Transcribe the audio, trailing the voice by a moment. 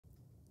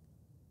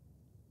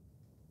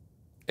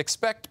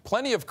Expect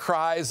plenty of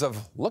cries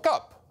of "look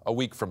up" a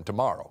week from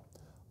tomorrow.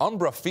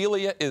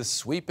 Umbraphilia is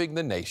sweeping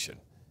the nation,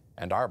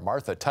 and our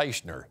Martha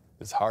Teichner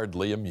is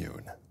hardly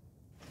immune.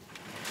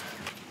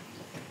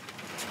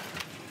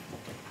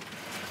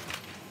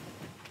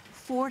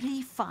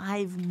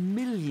 $45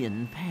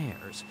 million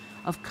pairs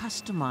of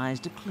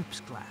customized eclipse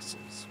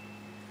glasses.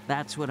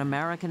 That's what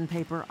American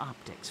Paper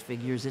Optics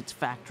figures its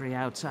factory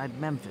outside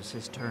Memphis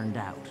has turned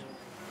out.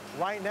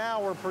 Right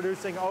now, we're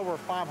producing over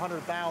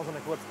 500,000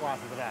 eclipse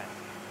glasses a day.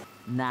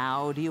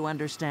 Now, do you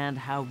understand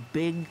how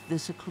big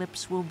this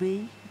eclipse will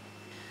be?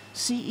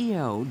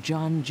 CEO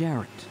John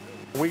Jarrett.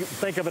 We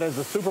think of it as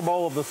the Super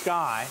Bowl of the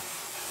sky.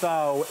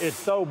 So it's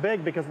so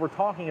big because we're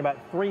talking about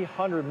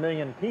 300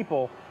 million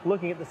people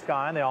looking at the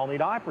sky, and they all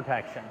need eye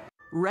protection.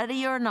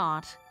 Ready or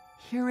not,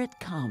 here it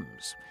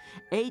comes.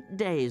 8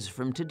 days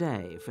from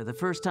today, for the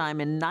first time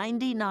in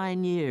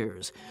 99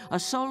 years, a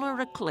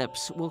solar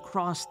eclipse will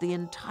cross the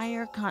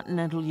entire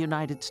continental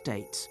United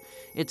States.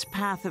 Its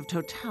path of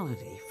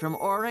totality, from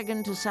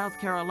Oregon to South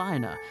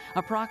Carolina,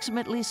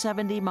 approximately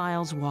 70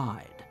 miles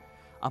wide.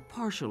 A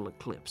partial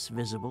eclipse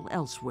visible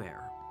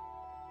elsewhere.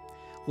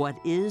 What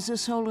is a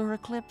solar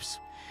eclipse?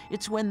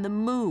 It's when the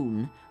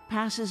moon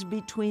passes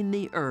between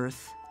the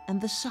Earth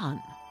and the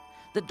sun.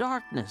 The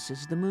darkness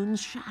is the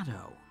moon's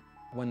shadow.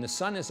 When the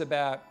sun is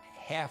about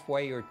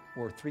halfway or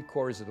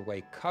three-quarters of the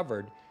way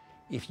covered,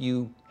 if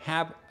you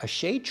have a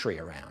shade tree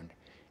around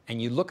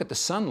and you look at the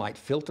sunlight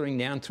filtering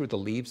down through the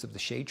leaves of the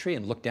shade tree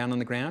and look down on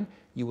the ground,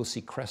 you will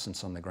see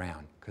crescents on the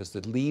ground because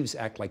the leaves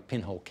act like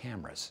pinhole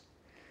cameras.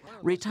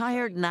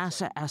 Retired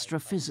NASA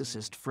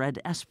astrophysicist Fred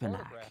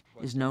Espenak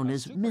is known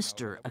as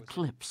Mr.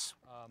 Eclipse.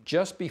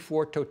 Just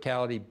before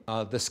totality,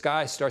 the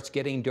sky starts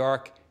getting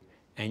dark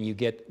and you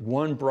get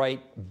one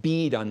bright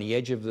bead on the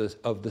edge of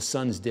the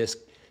sun's disk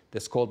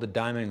that's called the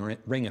diamond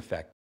ring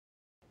effect.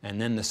 And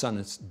then the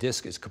sun's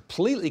disk is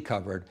completely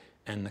covered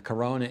and the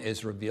corona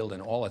is revealed in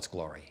all its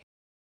glory.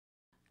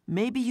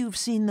 Maybe you've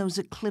seen those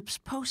eclipse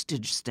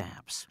postage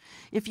stamps.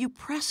 If you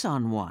press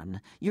on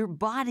one, your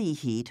body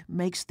heat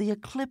makes the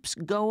eclipse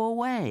go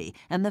away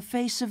and the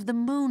face of the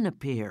moon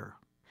appear.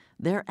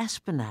 They're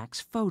Espenak's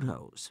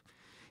photos.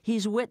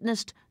 He's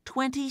witnessed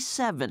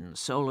 27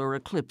 solar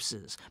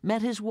eclipses,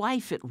 met his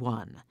wife at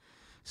one.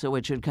 So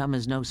it should come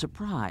as no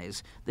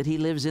surprise that he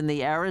lives in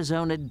the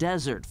Arizona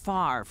desert,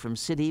 far from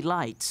city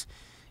lights,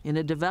 in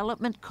a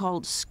development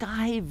called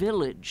Sky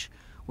Village,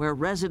 where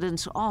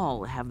residents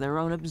all have their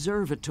own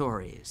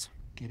observatories.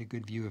 Get a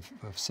good view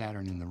of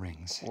Saturn and the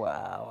rings.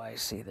 Wow, I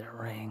see the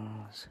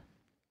rings.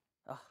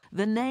 Oh.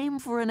 The name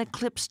for an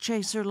eclipse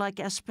chaser like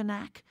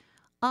Espenak?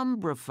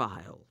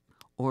 Umbraphile,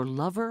 or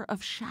lover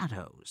of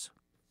shadows.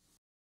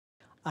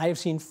 I have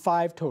seen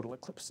 5 total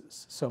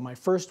eclipses. So my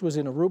first was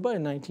in Aruba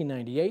in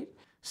 1998.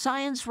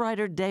 Science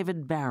writer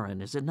David Barron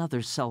is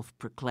another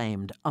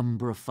self-proclaimed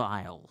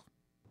umbraphile.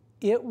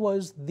 It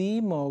was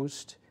the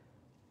most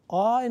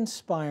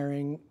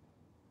awe-inspiring,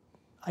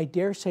 I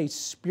dare say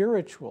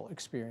spiritual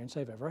experience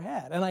I've ever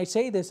had. And I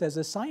say this as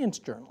a science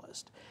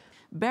journalist.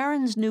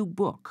 Barron's new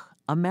book,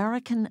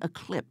 American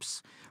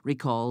Eclipse,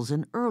 recalls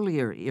an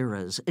earlier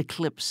era's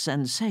eclipse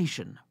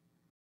sensation.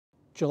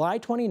 July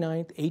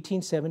 29th,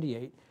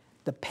 1878,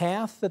 the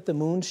path that the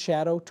moon's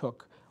shadow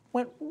took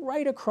went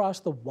right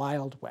across the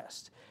Wild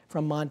West,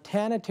 from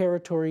Montana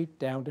Territory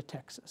down to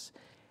Texas.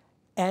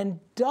 And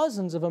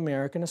dozens of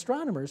American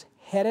astronomers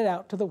headed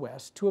out to the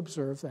west to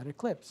observe that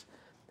eclipse.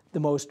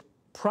 The most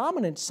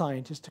prominent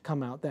scientist to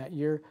come out that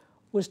year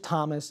was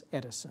Thomas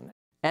Edison.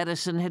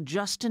 Edison had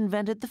just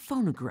invented the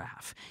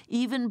phonograph.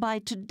 Even by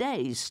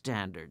today's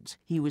standards,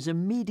 he was a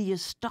media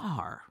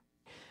star.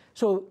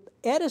 So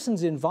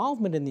Edison's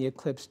involvement in the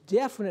eclipse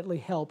definitely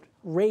helped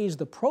raise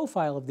the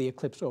profile of the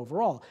eclipse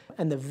overall.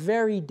 And the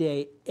very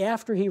day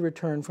after he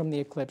returned from the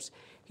eclipse,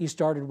 he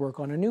started work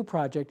on a new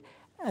project,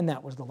 and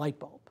that was the light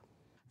bulb.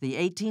 The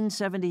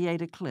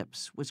 1878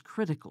 eclipse was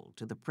critical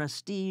to the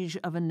prestige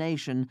of a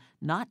nation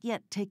not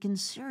yet taken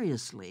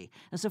seriously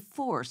as a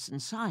force in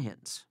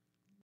science.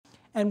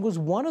 And was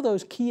one of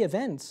those key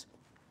events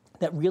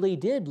that really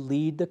did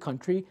lead the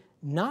country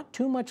not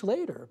too much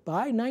later,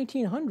 by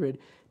 1900,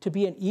 to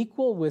be an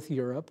equal with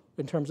Europe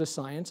in terms of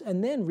science,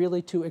 and then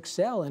really to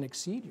excel and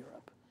exceed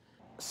Europe.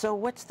 So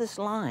what's this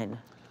line?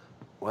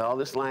 Well,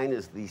 this line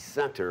is the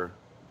center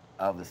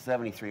of the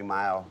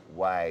 73-mile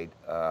wide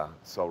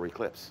solar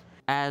eclipse.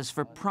 As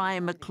for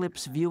prime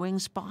eclipse viewing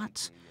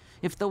spots,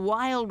 if the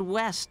Wild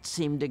West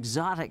seemed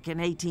exotic in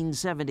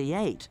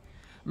 1878,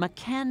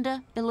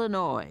 Makanda,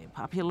 Illinois,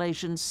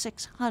 population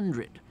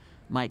 600,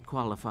 might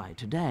qualify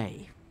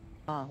today.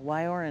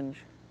 Why orange?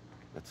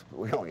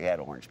 We only had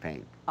orange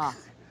paint.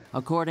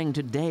 According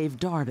to Dave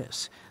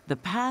Dardis, the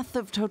path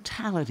of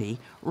totality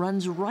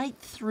runs right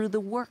through the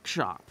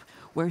workshop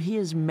where he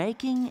is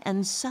making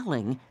and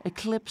selling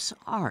eclipse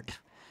art,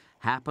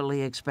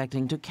 happily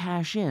expecting to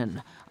cash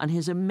in on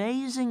his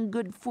amazing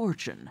good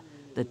fortune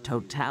that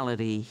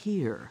totality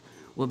here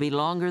will be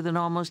longer than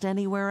almost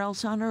anywhere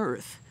else on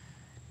Earth.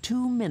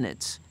 2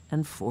 minutes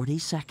and 40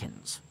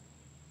 seconds.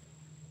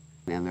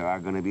 And there are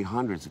going to be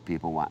hundreds of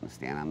people wanting to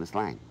stand on this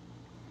line,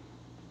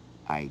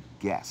 I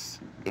guess.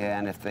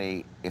 And if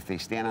they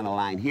stand on the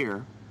line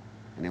here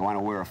and they want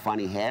to wear a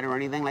funny hat or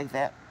anything like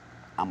that,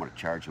 I'm going to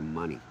charge them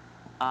money.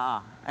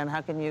 And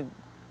how can you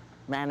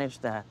manage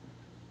that?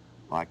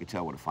 Well, I can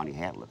tell what a funny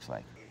hat looks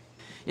like.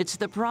 It's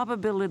the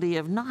probability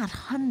of not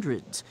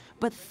hundreds,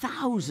 but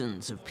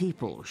thousands of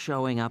people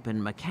showing up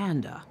in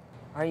Makanda.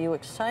 Are you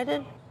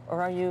excited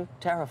or are you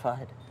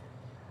terrified?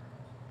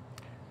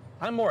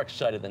 I'm more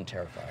excited than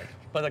terrified,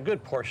 but a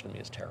good portion of me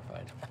is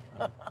terrified.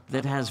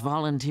 That has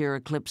volunteer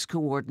eclipse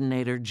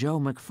coordinator Joe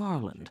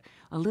McFarland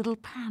a little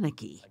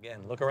panicky.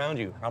 Again, look around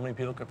you. How many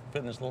people could fit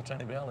in this little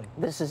tiny valley?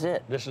 This is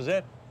it. This is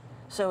it.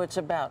 So it's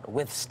about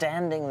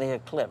withstanding the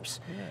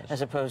eclipse, Yes.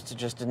 as opposed to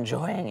just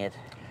enjoying it.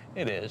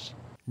 It is.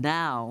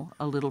 Now,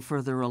 a little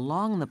further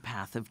along the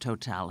path of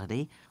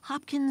totality,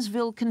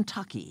 Hopkinsville,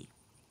 Kentucky.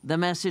 The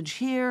message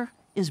here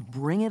is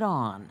bring it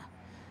on.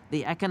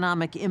 The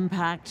economic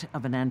impact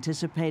of an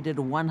anticipated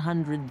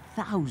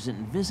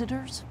 100,000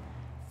 visitors,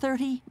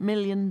 $30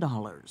 million.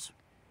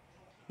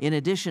 In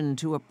addition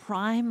to a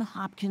prime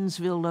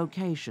Hopkinsville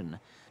location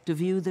to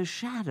view the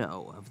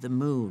shadow of the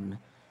moon,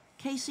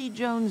 Casey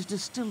Jones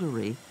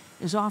Distillery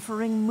is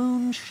offering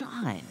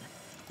moonshine,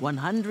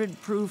 100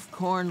 proof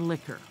corn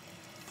liquor,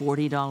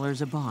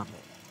 $40 a bottle.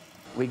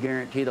 We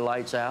guarantee the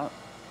lights out.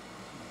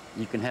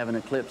 You can have an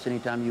eclipse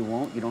anytime you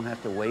want. You don't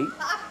have to wait.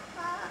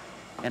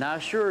 And I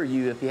assure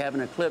you, if you have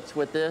an eclipse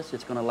with this,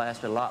 it's going to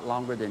last a lot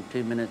longer than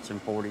 2 minutes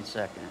and 40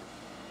 seconds.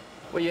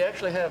 Well, you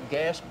actually have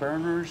gas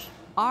burners.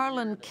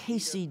 Arlen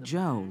Casey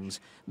Jones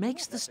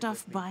makes the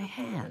stuff by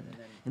hand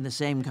in the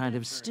same kind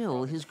of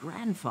still his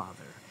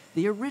grandfather,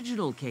 the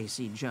original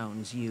Casey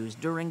Jones,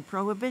 used during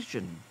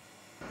Prohibition.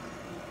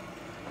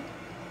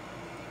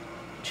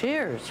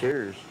 Cheers.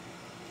 Cheers.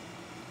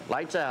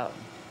 Lights out.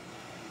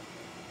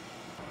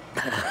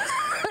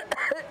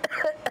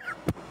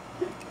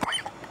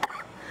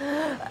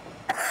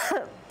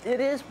 It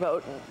is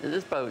potent. It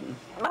is potent.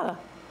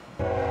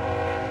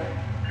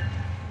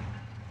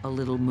 A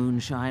little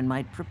moonshine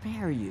might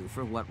prepare you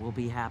for what will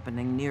be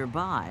happening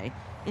nearby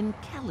in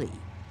Kelly.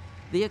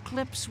 The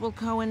eclipse will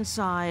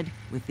coincide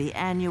with the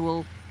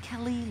annual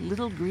Kelly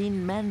Little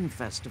Green Men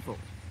Festival.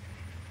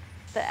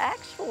 The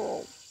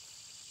actual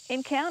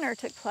encounter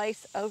took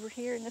place over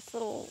here in this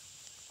little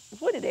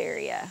wooded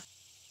area.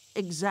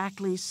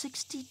 Exactly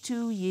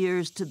 62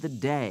 years to the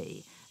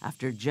day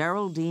after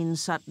Geraldine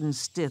Sutton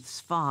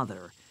Stith's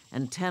father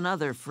and 10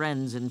 other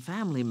friends and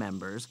family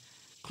members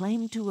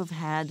claimed to have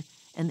had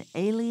an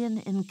alien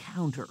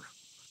encounter.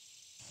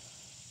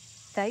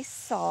 They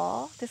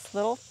saw this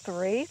little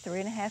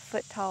 3.5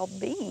 foot tall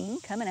being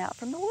coming out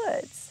from the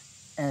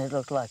woods. And it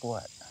looked like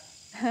what?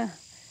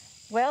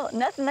 Well,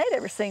 nothing they'd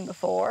ever seen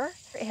before.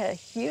 It had a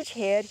huge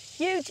head,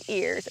 huge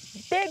ears,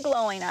 big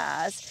glowing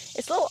eyes.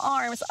 Its little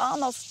arms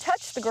almost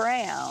touched the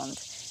ground,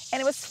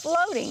 and it was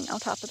floating on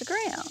top of the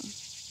ground.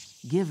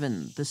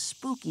 Given the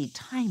spooky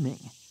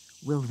timing,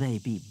 will they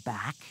be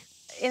back?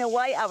 In a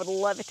way, I would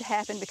love it to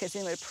happen because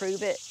then it would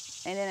prove it.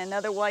 And in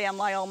another way, I'm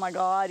like, oh my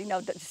God, you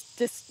know,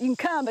 just you can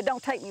come, but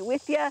don't take me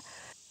with you.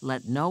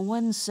 Let no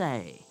one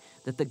say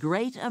that the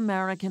great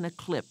American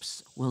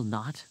eclipse will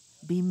not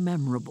be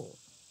memorable.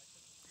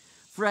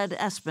 Fred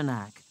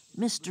Espenak,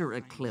 Mr.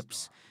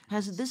 Eclipse,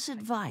 has this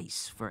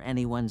advice for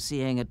anyone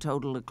seeing a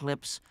total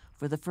eclipse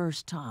for the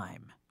first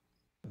time.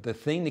 The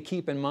thing to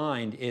keep in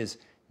mind is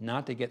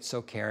not to get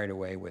so carried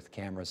away with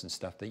cameras and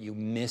stuff that you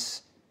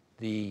miss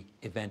the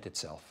event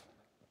itself.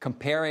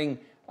 Comparing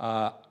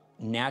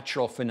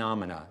natural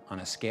phenomena on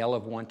a scale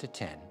of 1 to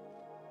 10,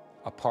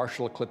 a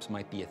partial eclipse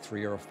might be a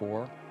 3 or a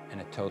 4, and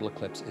a total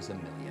eclipse is a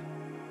 1,000,000.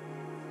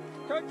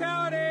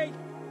 Totality!